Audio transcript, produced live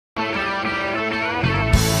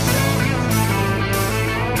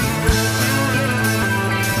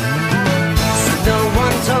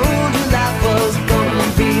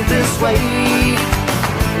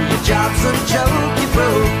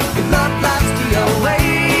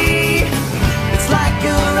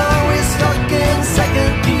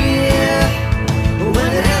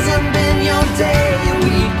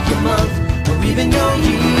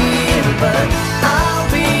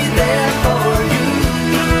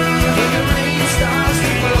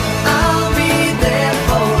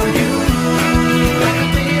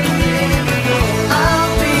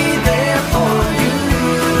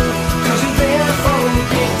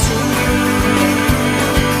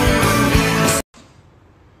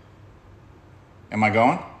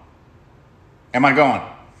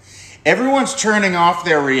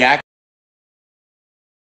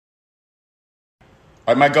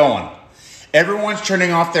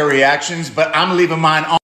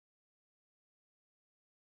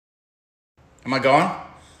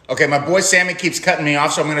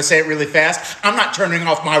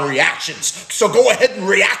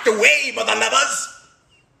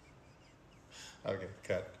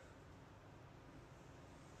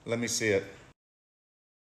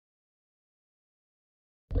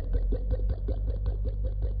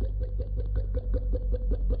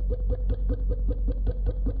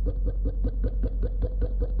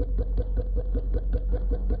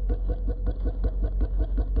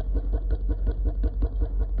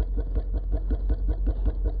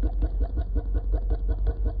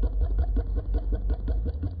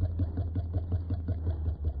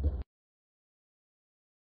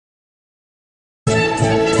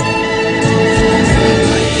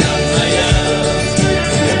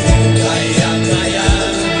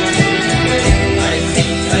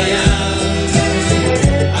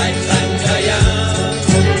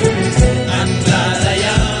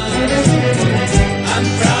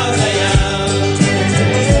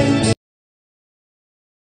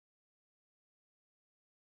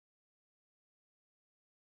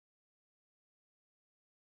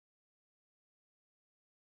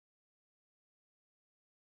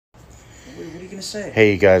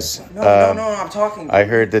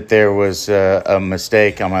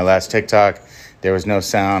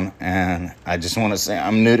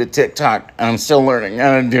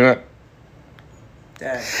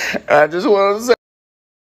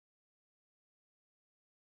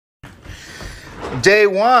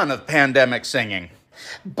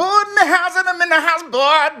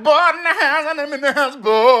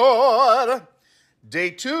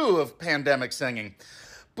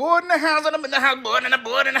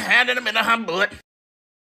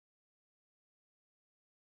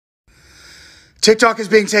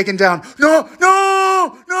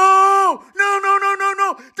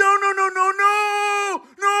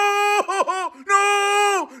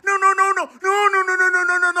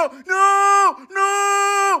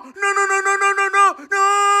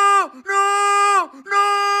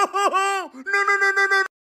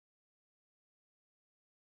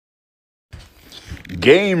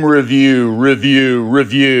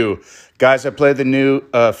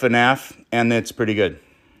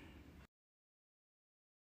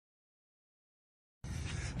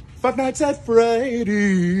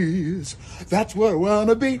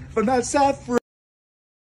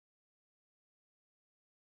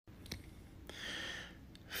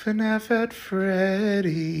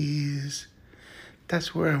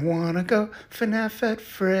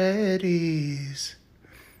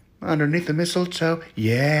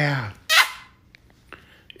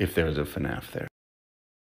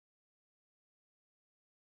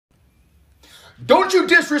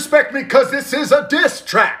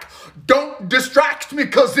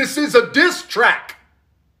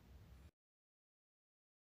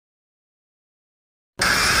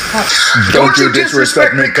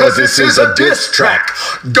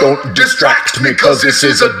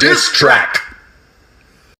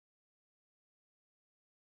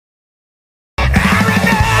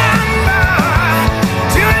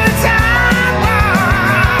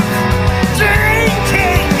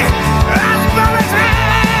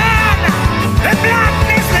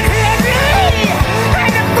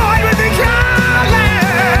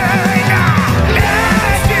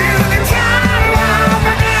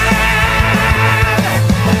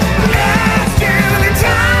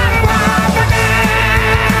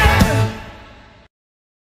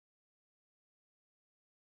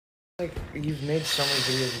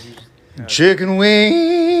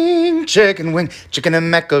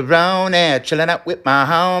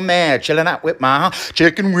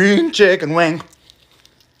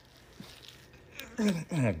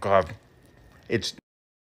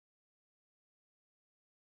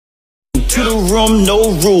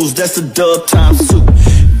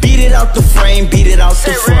Beat it out the frame, beat it out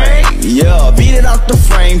the frame. Yeah, beat it out the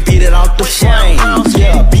frame, beat it out the frame.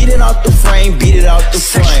 Yeah, beat it out the frame, beat it out the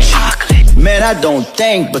frame. Man, I don't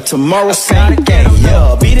think, but tomorrow same thing.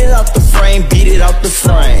 Yeah, beat it out the frame, beat it out the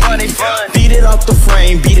frame. Beat it out the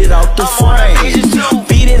frame, beat it out the frame.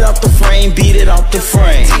 Beat it out the frame, beat it out the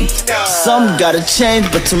frame. Some gotta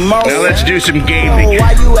change, but tomorrow. Now let's do some gaming.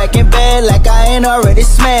 Why you acting bad like I ain't already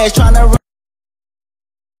smashed? Tryna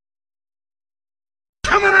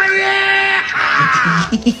Coming on, yeah!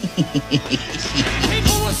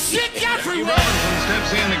 People were sick everywhere. Robinson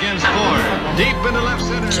steps in against Ford. Deep into left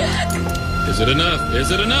center. Is it enough?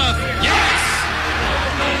 Is it enough? Yes!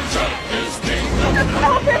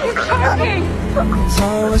 It's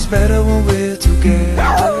always better when we're together.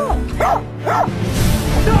 Stop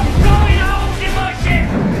going out in my shit!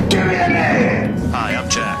 Give me a name!